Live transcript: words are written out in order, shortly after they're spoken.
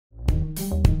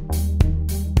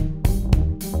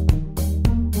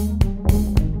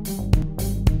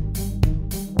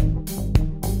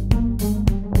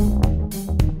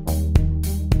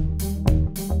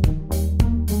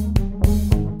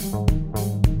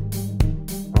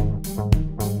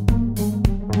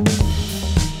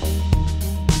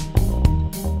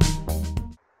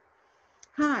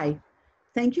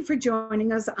Thank you for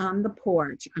joining us on the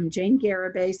porch. I'm Jane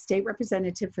Garibay, State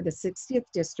Representative for the 60th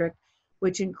District,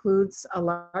 which includes a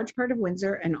large part of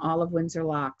Windsor and all of Windsor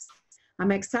Locks.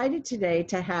 I'm excited today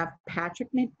to have Patrick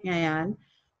McMahon,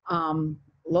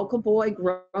 local boy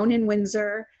grown in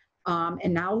Windsor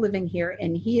and now living here,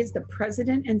 and he is the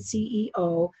President and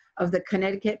CEO of the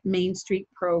Connecticut Main Street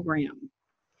Program.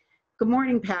 Good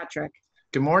morning, Patrick.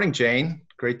 Good morning, Jane.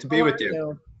 Great to be with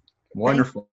you.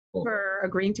 Wonderful. Thank you for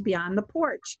agreeing to be on the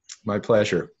porch. My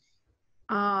pleasure.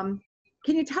 Can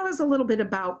you tell us a little bit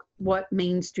about what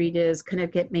Main Street is,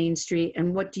 Connecticut Main Street,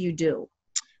 and what do you do?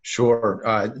 Sure.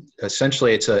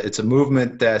 Essentially, it's a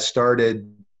movement that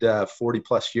started 40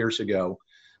 plus years ago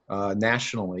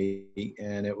nationally,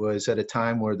 and it was at a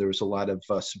time where there was a lot of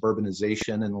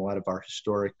suburbanization and a lot of our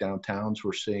historic downtowns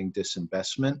were seeing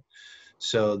disinvestment.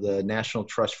 So the National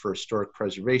Trust for Historic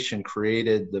Preservation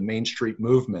created the Main Street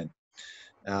movement,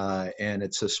 and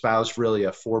it's espoused really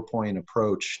a four-point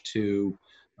approach to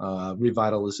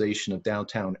revitalization of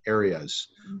downtown areas,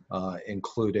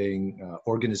 including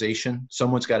organization.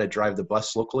 Someone's got to drive the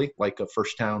bus locally, like a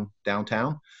first town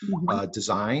downtown.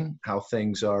 Design, how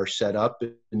things are set up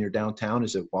in your downtown.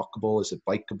 Is it walkable? Is it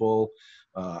bikeable?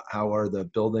 How are the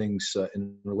buildings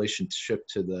in relationship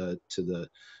to the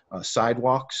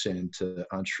sidewalks and to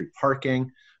on-street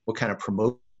parking? What kind of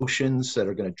promotions that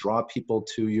are going to draw people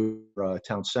to your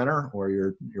town center or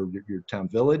your town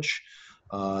village?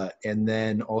 And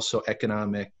then also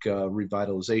economic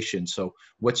revitalization. So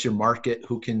what's your market?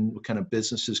 What kind of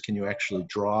businesses can you actually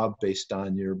draw based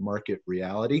on your market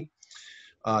reality?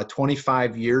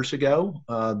 25 years ago,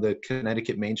 the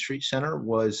Connecticut Main Street Center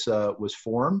was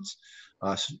formed.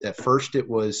 At first, it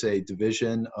was a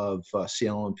division of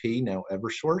CLMP, now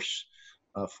Eversource.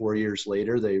 4 years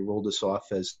later, they rolled us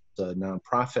off as a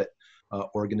nonprofit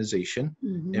organization,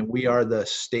 and we are the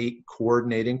state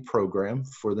coordinating program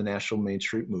for the National Main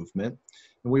Street Movement.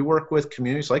 And we work with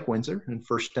communities like Windsor and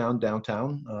First Town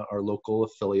Downtown, our local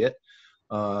affiliate,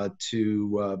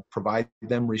 to provide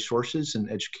them resources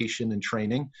and education and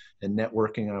training and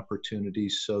networking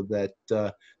opportunities so that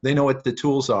they know what the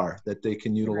tools are that they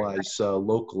can utilize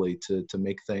locally to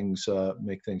make things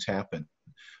happen.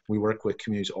 We work with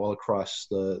communities all across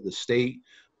the state,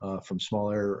 from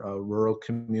smaller rural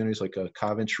communities like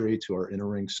Coventry to our inner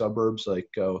ring suburbs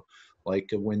like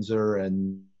Windsor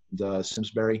and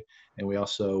Simsbury, and we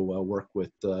also work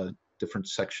with different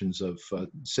sections of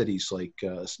cities like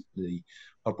the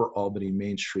Upper Albany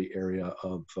Main Street area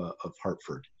of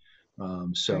Hartford.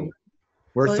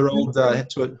 We're thrilled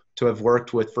to have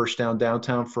worked with First Down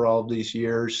Downtown for all of these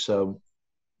years.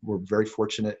 We're very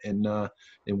fortunate in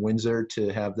Windsor to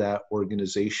have that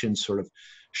organization sort of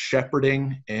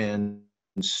shepherding and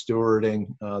stewarding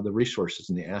the resources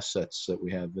and the assets that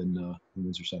we have in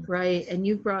Windsor Center. Right, and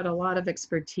you've brought a lot of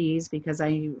expertise because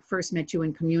I first met you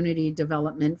in community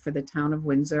development for the town of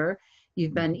Windsor.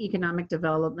 You've been economic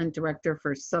development director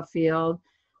for Suffield,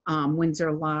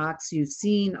 Windsor Locks. You've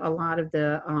seen a lot of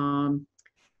the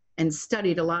and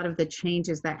studied a lot of the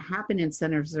changes that happen in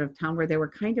centers of town where they were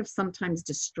kind of sometimes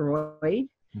destroyed,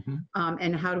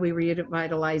 and how do we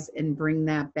revitalize and bring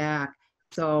that back?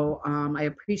 So I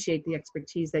appreciate the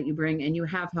expertise that you bring, and you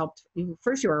have helped.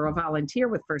 First, you were a volunteer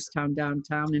with First Town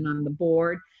Downtown and on the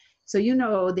board, so you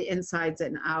know the insides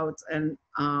and outs, and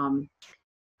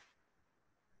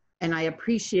I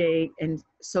appreciate, and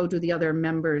so do the other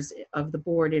members of the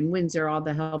board in Windsor, all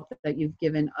the help that you've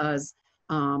given us,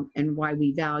 and why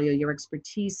we value your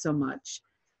expertise so much.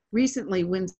 Recently,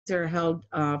 Windsor held,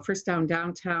 First Town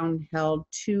Downtown held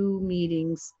 2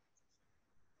 meetings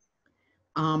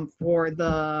for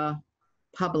the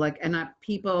public, and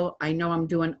people, I know I'm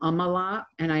doing a lot,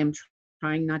 and I am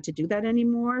trying not to do that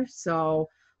anymore. So,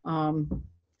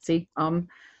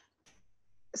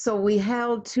 so we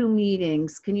held 2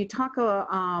 meetings. Can you talk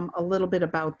a little bit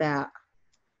about that?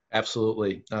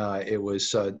 Absolutely. It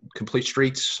was Complete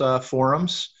Streets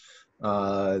forums.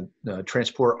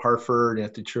 Transport Hartford,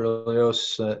 Anthony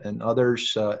Chirlios, and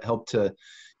others helped to,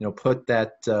 put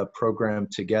that program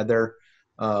together.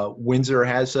 Windsor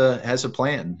has a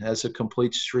plan, has a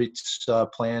Complete Streets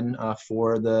plan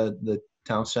for the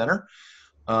town center.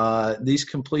 These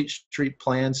complete street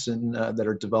plans that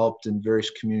are developed in various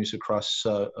communities across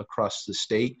the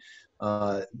state,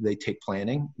 they take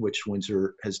planning, which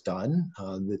Windsor has done.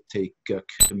 They take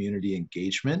community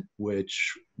engagement,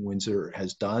 which Windsor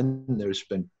has done. There's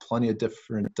been plenty of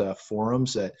different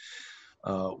forums that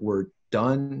were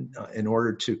done in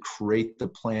order to create the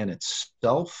plan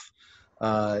itself.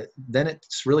 Then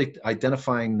it's really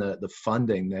identifying the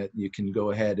funding that you can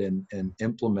go ahead and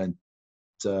implement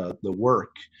the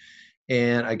work.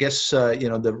 And I guess,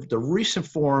 the recent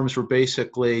forums were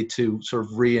basically to sort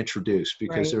of reintroduce,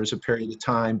 because Right. there was a period of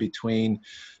time between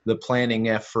the planning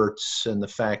efforts and the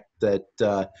fact that,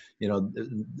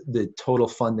 the total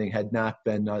funding had not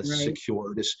been Right.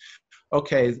 secured. Is,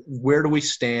 okay, where do we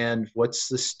stand? What's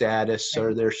the status? Are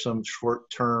Right. there some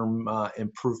short-term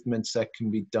improvements that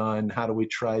can be done? How do we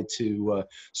try to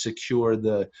secure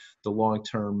the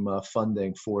long-term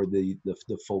funding for the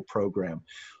full program?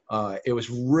 It was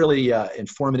really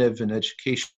informative and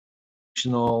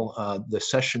educational. The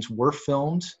sessions were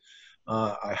filmed.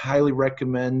 I highly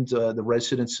recommend the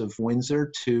residents of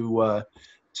Windsor to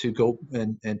go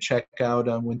and check out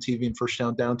on Win TV and First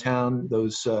Down Downtown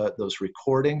those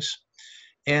recordings.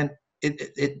 And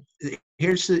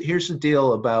here's the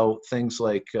deal about things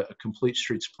like a complete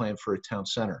streets plan for a town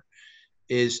center,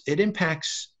 is it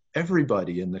impacts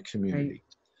everybody in the Right. community.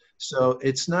 So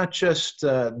it's not just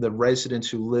the residents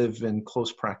who live in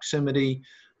close proximity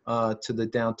to the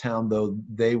downtown, though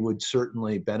they would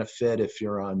certainly benefit if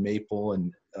you're on Maple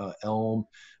and Elm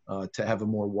to have a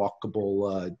more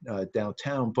walkable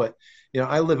downtown. But,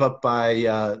 I live up by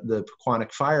the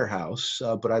Pequannock Firehouse,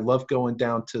 but I love going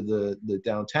down to the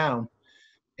downtown.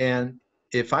 And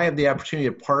if I have the opportunity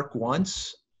to park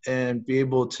once and be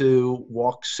able to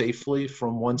walk safely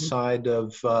from one Mhm. side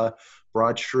of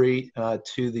Broad Street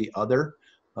to the other,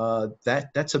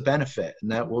 that's a benefit, and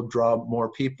that will draw more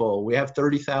people. We have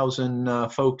 30,000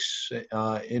 folks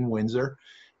in Windsor,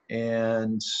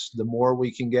 and the more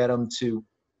we can get them to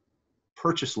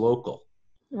purchase local.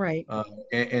 Right. Uh,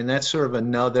 and that's sort of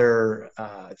another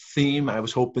theme I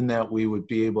was hoping that we would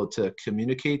be able to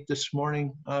communicate this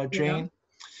morning, Yeah. Jane.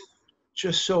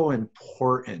 Just so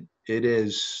important it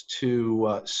is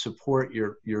to support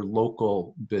your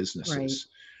local Right. businesses.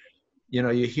 You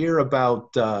hear about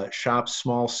Shop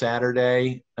Small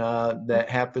Saturday that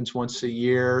happens once a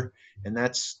year, and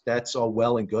that's all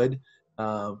well and good.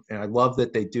 And I love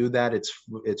that they do that.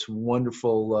 It's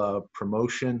wonderful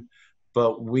promotion.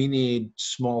 But we need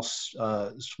small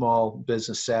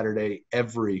business Saturday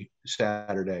every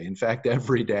Saturday. In fact,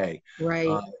 every day Right.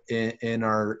 in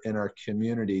our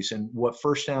communities. And what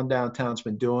First Down Downtown's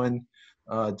been doing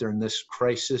during this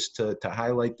crisis to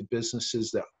highlight the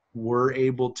businesses that were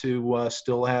able to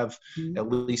still have Mhm. at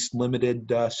least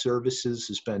limited services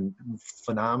has been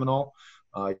phenomenal.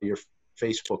 Your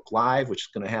Facebook Live, which is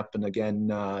going to happen again,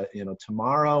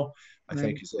 tomorrow, I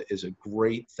think Right. is a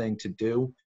great thing to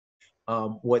do.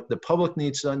 What the public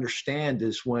needs to understand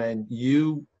is when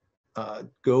you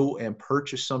go and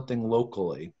purchase something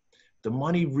locally, the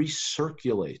money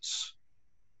recirculates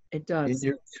It in does.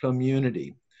 your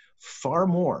community far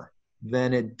more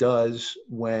than it does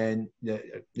when,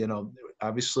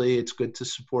 obviously it's good to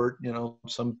support,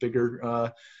 some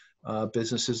bigger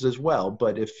businesses as well.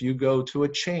 But if you go to a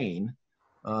chain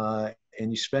and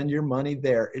you spend your money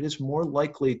there, it is more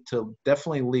likely to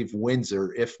definitely leave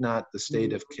Windsor, if not the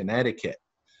state Mhm. of Connecticut.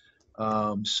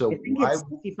 I So think it's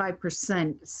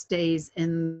 55% stays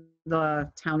in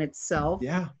the town itself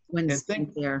yeah, when and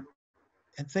spent there.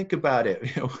 think about it.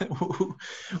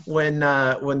 When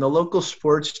the local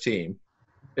sports team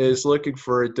is looking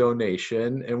for a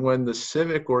donation, and when the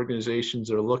civic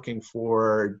organizations are looking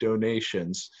for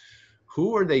donations,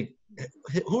 who are they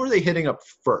who are they hitting up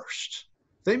first?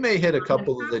 They may hit a Mom and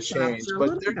couple of pop the shops chains, are a but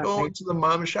little they're going bit. to the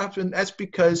mom and shops, and that's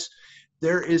because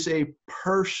there is a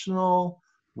personal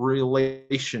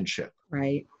relationship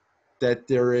Right. that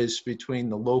there is between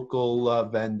the local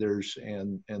vendors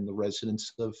and the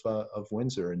residents of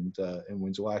Windsor and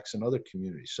Windsor Locks and other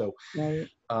communities. So Right.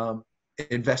 um,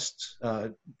 invest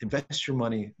your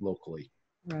money locally.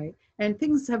 Right. And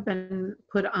things have been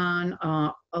put on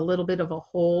a little bit of a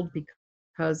hold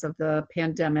because of the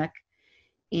pandemic.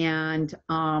 And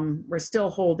we're still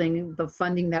holding the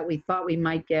funding that we thought we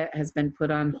might get has been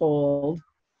put on hold.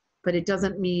 But it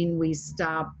doesn't mean we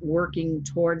stop working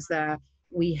towards that.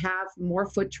 We have more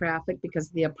foot traffic because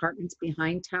of the apartments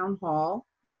behind Town Hall.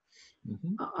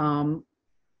 Mhm. Um,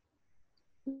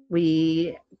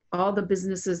 we, all the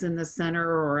businesses in the center,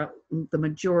 or the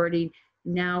majority,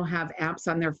 now have apps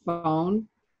on their phone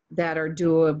that are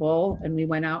doable, and we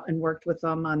went out and worked with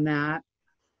them on that.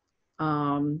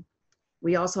 Um,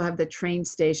 we also have the train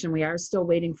station. We are still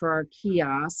waiting for our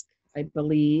kiosk, I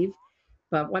believe,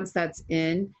 but once that's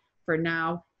in for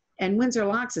now, and Windsor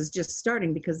Locks is just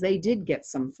starting because they did get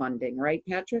some funding, right,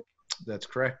 Patrick? That's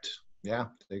correct. Yeah,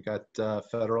 they got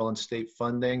federal and state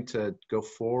funding to go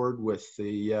forward with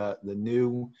the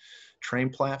new train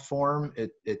platform.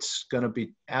 It's going to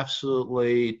be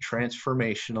absolutely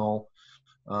transformational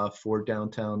for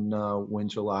downtown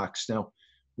Windsor Locks. Now,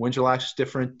 Windsor is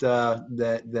different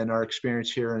than our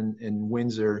experience here in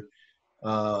Windsor.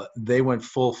 They went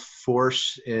full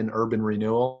force in urban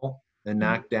renewal and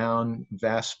knocked down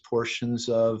vast portions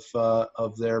of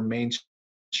their main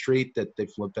street that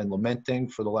they've been lamenting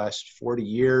for the last 40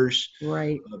 years.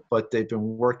 Right. But they've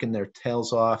been working their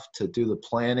tails off to do the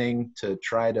planning to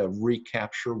try to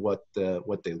recapture what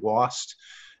they lost.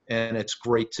 And it's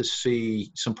great to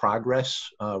see some progress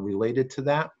related to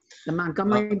that. The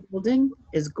Montgomery building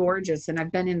is gorgeous, and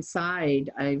I've been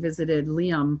inside. I visited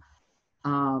Liam,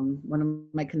 one of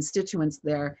my constituents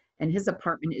there, and his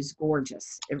apartment is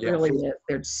gorgeous. It really is.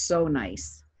 They're so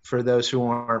nice. For those who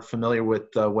aren't familiar with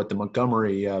what the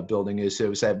Montgomery building is, it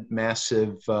was that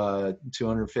massive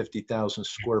 250,000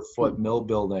 square foot mill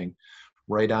building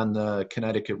right on the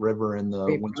Connecticut River and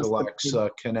the Windsor Locks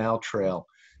Canal Trail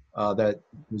that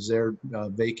was there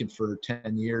vacant for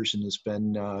 10 years and has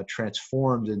been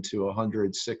transformed into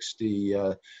 160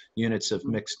 units of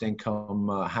mixed income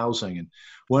housing. And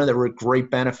one of the great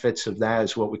benefits of that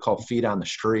is what we call feet on the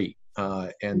street.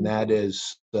 And that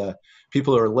is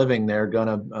people who are living there going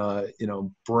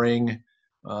to, bring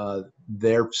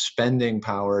their spending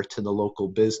power to the local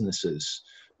businesses.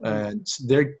 And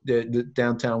the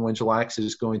downtown Windsor Locks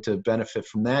is going to benefit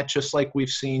from that, just like we've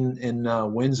seen in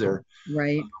Windsor,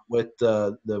 right? With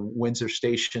the Windsor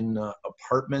Station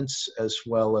apartments as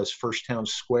well as First Town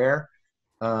Square.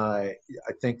 I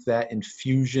think that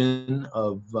infusion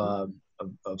of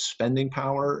spending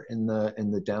power in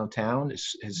the downtown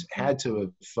has had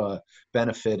to have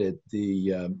benefited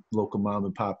the local mom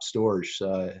and pop stores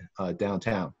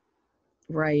downtown.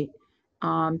 Right.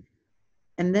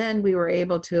 And then we were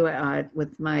able to,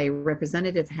 with my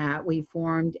representative hat, we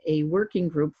formed a working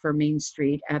group for Main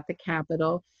Street at the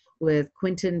Capitol with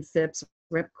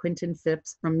Rep. Quinton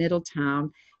Phipps from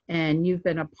Middletown. And you've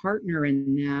been a partner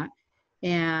in that.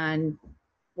 And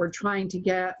we're trying to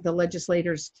get the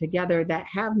legislators together that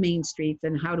have Main Streets,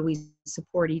 and how do we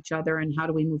support each other, and how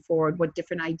do we move forward? What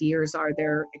different ideas are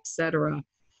there, et cetera?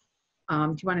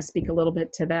 Do you want to speak a little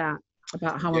bit to that,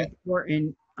 about how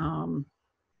important?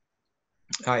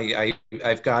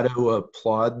 I've got to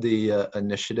applaud the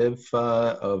initiative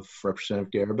of Representative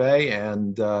Garibay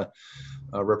and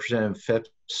Representative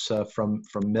Phipps from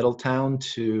Middletown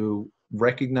to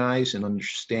recognize and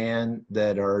understand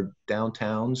that our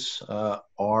downtowns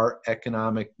are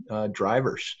economic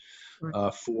drivers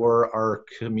for our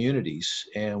communities,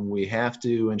 and we have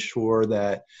to ensure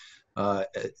that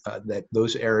that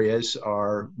those areas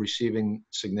are receiving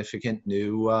significant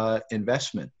new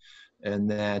investment, and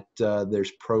that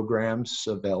there's programs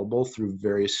available through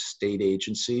various state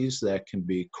agencies that can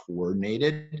be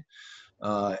coordinated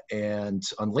and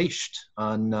unleashed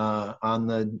on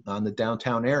the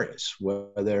downtown areas,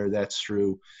 whether that's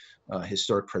through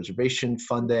historic preservation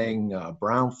funding,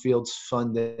 brownfields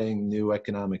funding, new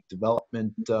economic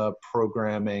development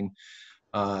programming.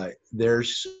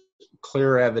 There's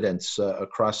clear evidence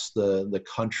across the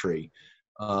country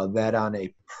that on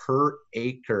a per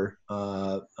acre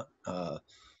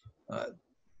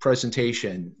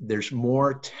presentation, there's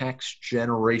more tax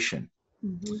generation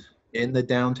in the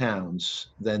downtowns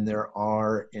than there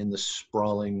are in the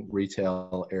sprawling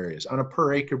retail areas on a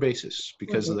per acre basis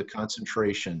because of the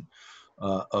concentration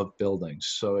of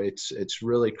buildings. So it's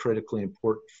really critically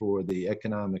important for the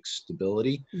economic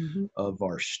stability of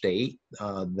our state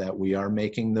that we are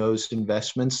making those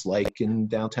investments, like in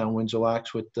downtown Windsor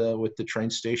Locks with the train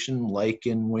station, like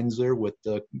in Windsor with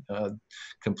the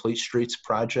Complete Streets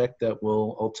project that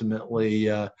will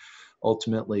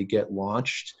ultimately get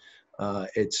launched.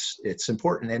 It's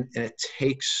important, and it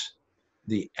takes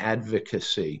the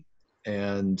advocacy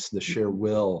and the sheer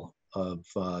will of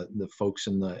the folks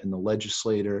in the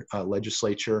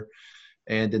legislature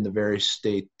and in the various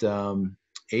state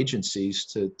agencies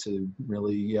to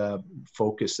really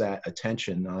focus that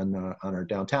attention on our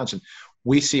downtowns. And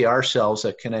we see ourselves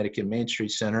at Connecticut Main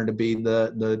Street Center to be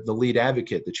the lead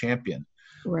advocate, the champion,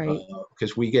 right?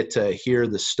 Because we get to hear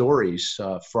the stories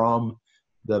from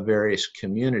the various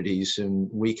communities, and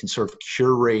we can sort of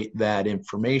curate that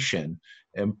information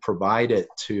and provide it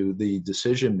to the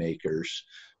decision makers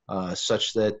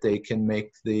such that they can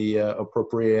make the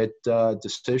appropriate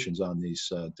decisions on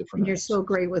these different. And you're so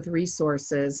great with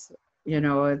resources.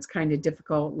 It's kind of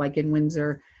difficult, like in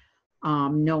Windsor,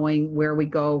 knowing where we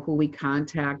go, who we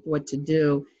contact, what to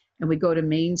do. And we go to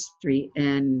Main Street,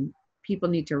 and people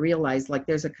need to realize, like,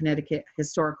 there's a Connecticut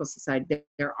Historical Society.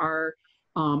 There are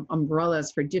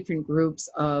umbrellas for different groups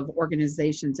of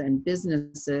organizations and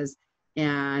businesses.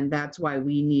 And that's why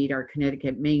we need our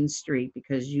Connecticut Main Street,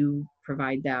 because you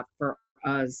provide that for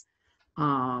us.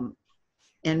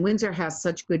 And Windsor has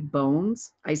such good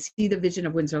bones. I see the vision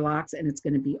of Windsor Locks and it's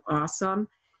going to be awesome.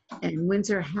 And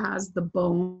Windsor has the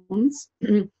bones.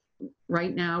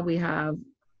 Right now we have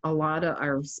a lot of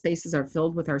our spaces are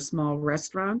filled with our small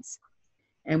restaurants,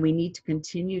 and we need to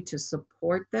continue to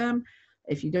support them.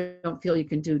 If you don't feel you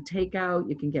can do takeout,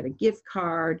 you can get a gift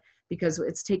card, because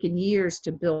it's taken years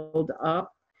to build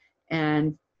up.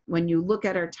 And when you look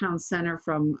at our town center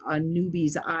from a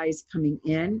newbie's eyes coming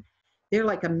in, they're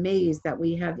like amazed that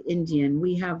we have Indian,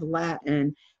 we have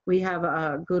Latin, we have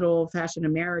a good old fashioned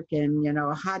American, you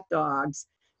know, hot dogs,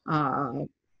 uh,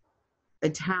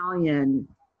 Italian.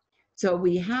 So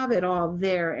we have it all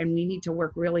there, and we need to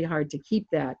work really hard to keep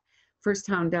that. First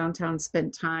Town Downtown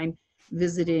spent time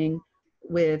visiting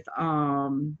with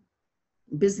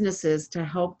businesses to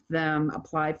help them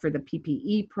apply for the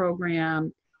PPE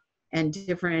program and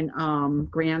different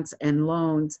grants and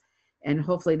loans, and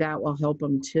hopefully that will help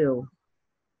them too.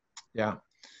 Yeah.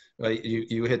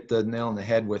 You hit the nail on the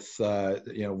head with,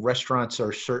 you know, restaurants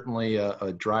are certainly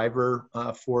a driver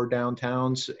for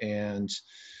downtowns, and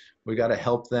we got to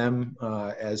help them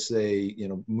as they, you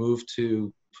know, move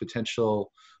to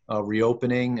potential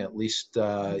reopening, at least,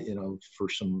 you know, for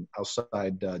some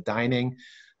outside dining.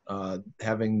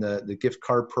 Having the gift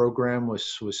card program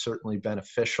was certainly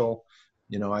beneficial.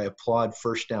 You know, I applaud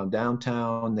First Down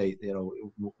Downtown. They, you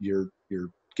know, your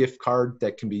gift card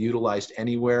that can be utilized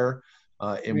anywhere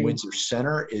in Right. Windsor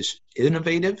Center is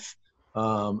innovative.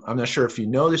 I'm not sure if you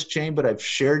know this, Jane, but I've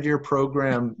shared your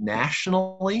program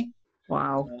nationally.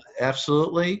 Wow.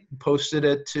 Absolutely. Posted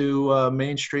it to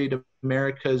Main Street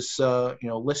America's, you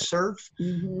know, listserv,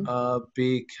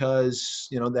 because,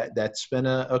 you know, that's been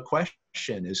a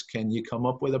question is, can you come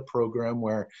up with a program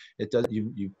where it does,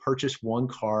 you purchase one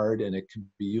card and it can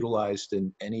be utilized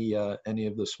in any of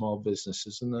the small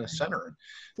businesses in the center.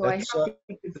 So I have to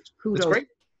give kudos. That's great.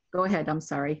 Go ahead. I'm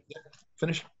sorry.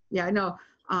 Finish. Yeah, I know.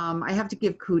 I have to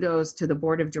give kudos to the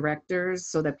board of directors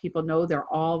so that people know they're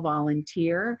all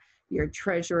volunteer, your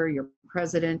treasurer, your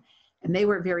president, and they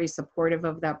were very supportive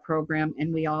of that program.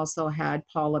 And we also had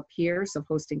Paula Pierce of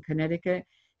Hosting Connecticut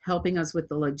helping us with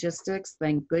the logistics,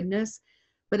 thank goodness.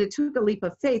 But it took a leap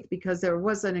of faith because there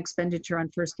was an expenditure on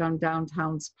First Down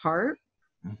Downtown's part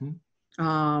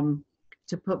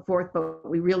to put forth, but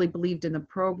we really believed in the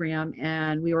program.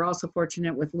 And we were also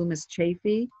fortunate with Loomis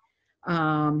Chafee.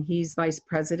 He's vice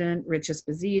president, Rich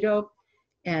Esposito,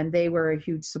 and they were a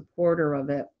huge supporter of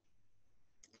it.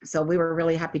 So we were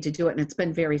really happy to do it, and it's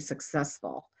been very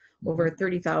successful. Over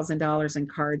 $30,000 in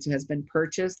cards has been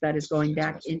purchased that is going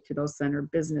back into those center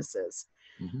businesses.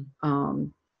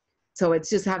 So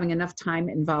it's just having enough time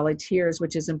and volunteers,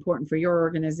 which is important for your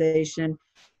organization,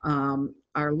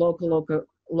 our local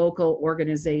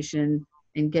organization,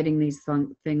 and getting these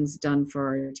things done for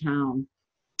our town.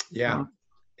 Yeah.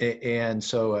 And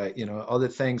so, you know, other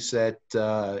things that,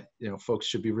 you know, folks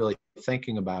should be really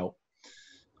thinking about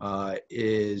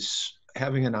is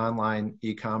having an online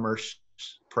e-commerce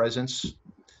presence.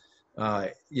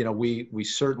 You know, we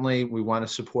certainly, we want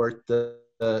to support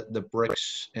the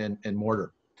bricks and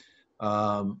mortar.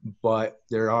 But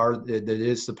there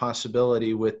is the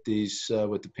possibility with these,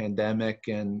 with the pandemic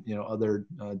and, you know, other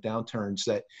downturns,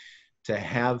 that to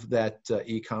have that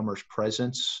e-commerce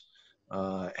presence,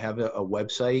 have a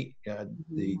website.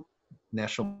 The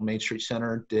National Main Street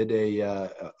Center did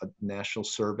a national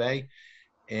survey,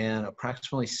 and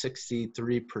approximately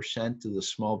 63% of the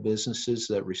small businesses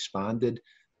that responded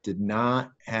did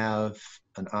not have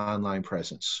an online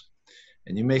presence.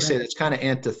 And you may say that's kind of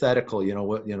antithetical. You know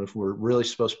what? You know, if we're really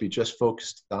supposed to be just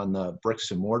focused on the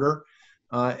bricks and mortar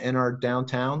in our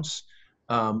downtowns,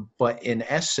 but in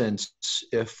essence,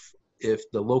 if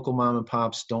the local mom and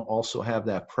pops don't also have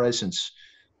that presence,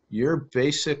 you're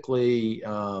basically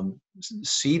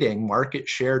ceding market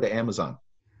share to Amazon,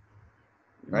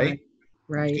 right?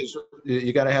 Right. Because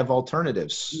you got to have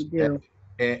alternatives. You do.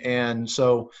 And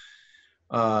so,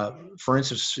 for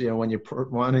instance, you know, when you're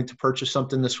wanting to purchase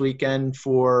something this weekend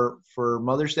for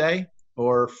Mother's Day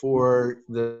or for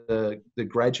the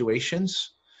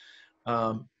graduations,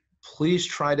 please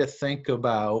try to think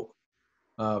about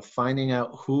finding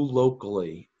out who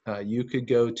locally you could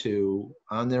go to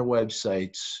on their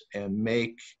websites and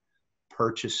make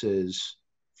purchases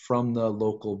from the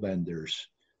local vendors.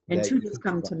 And two just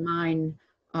come to mind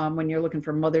when you're looking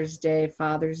for Mother's Day,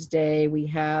 Father's Day. We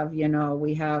have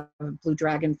Blue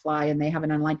Dragonfly, and they have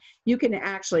it online. You can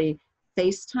actually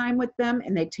FaceTime with them,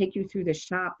 and they take you through the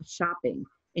shopping,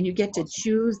 and you get to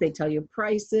choose. They tell you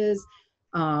prices.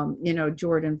 You know,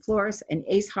 Jordan Florist and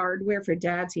Ace Hardware for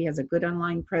dads. He has a good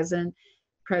online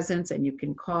presence, and you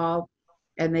can call,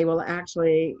 and they will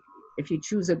actually if you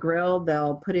choose a grill,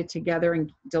 they'll put it together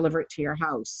and deliver it to your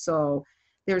house. So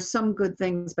there's some good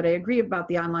things, but I agree about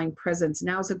the online presence.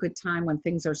 Now's a good time when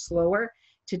things are slower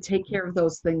to take care of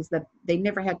those things that they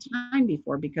never had time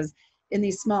before, because in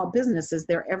these small businesses,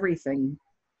 they're everything.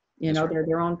 You know, they're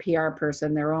their own PR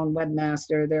person, their own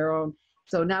webmaster, their own.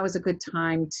 So now is a good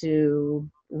time to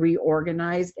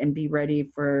reorganize and be ready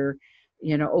for,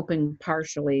 open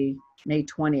partially May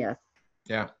 20th.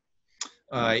 Yeah.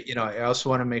 I also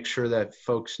want to make sure that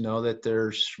folks know that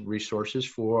there's resources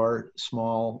for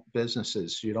small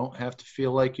businesses. You don't have to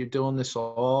feel like you're doing this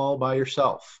all by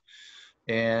yourself.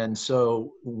 And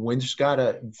so Windsor's got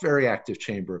a very active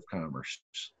Chamber of Commerce.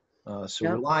 So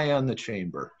rely on the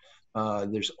Chamber.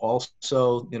 There's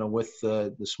also, with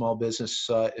the Small Business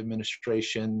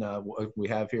Administration, what we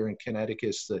have here in Connecticut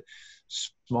is the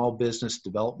Small Business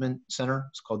Development Center.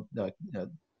 It's called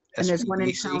and there's one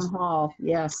in Town Hall,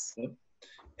 yes. Yep.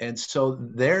 And so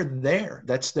they're there.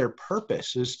 That's their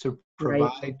purpose, is to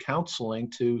provide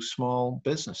counseling to small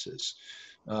businesses.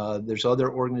 There's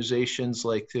other organizations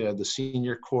like the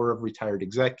Senior Corps of Retired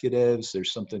Executives.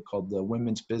 There's something called the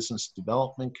Women's Business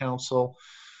Development Council.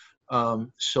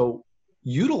 So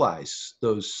utilize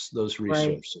those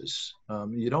resources.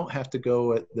 You don't have to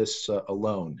go at this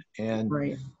alone.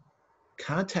 And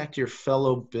contact your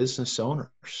fellow business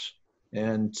owners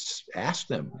and ask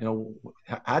them,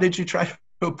 how did you try to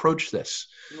approach this?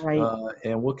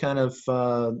 And what kind of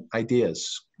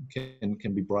ideas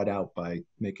can be brought out by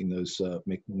making those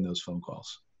phone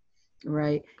calls?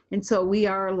 Right. And so we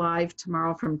are live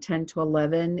tomorrow from 10 to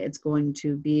 11. It's going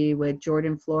to be with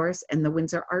Jordan Flores and the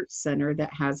Windsor Arts Center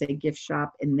that has a gift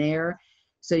shop in there.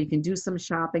 So you can do some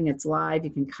shopping. It's live. You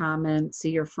can comment,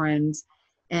 see your friends.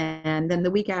 And then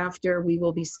the week after, we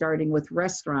will be starting with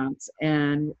restaurants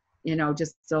and,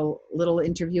 just a little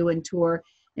interview and tour,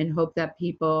 and hope that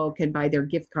people can buy their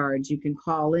gift cards. You can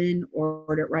call in or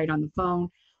order it right on the phone.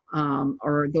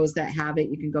 Or those that have it,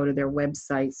 you can go to their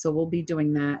website. So we'll be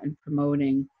doing that and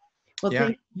promoting. Well,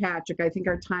 thank you, Patrick. I think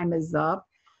our time is up.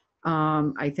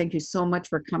 I thank you so much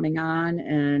for coming on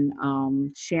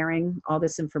and sharing all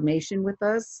this information with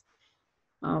us.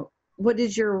 What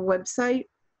is your website?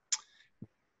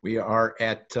 We are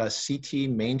at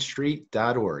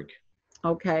ctmainstreet.org.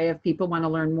 Okay, if people want to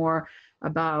learn more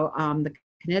about the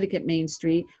Connecticut Main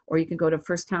Street, or you can go to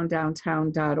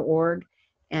firsttowndowntown.org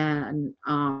and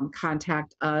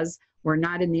contact us. We're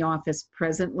not in the office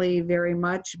presently very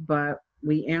much, but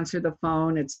we answer the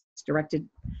phone. It's directed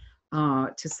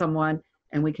to someone,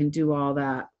 and we can do all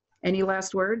that. Any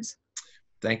last words?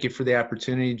 Thank you for the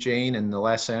opportunity, Jane. And the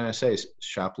last thing I say is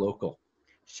shop local.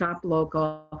 Shop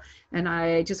local. And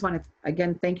I just want to,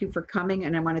 again, thank you for coming.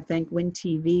 And I want to thank Win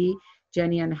TV,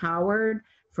 Jenny and Howard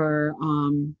for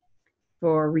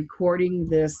recording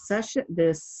this session,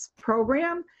 this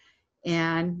program.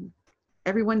 And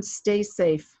everyone stay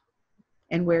safe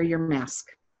and wear your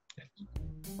mask.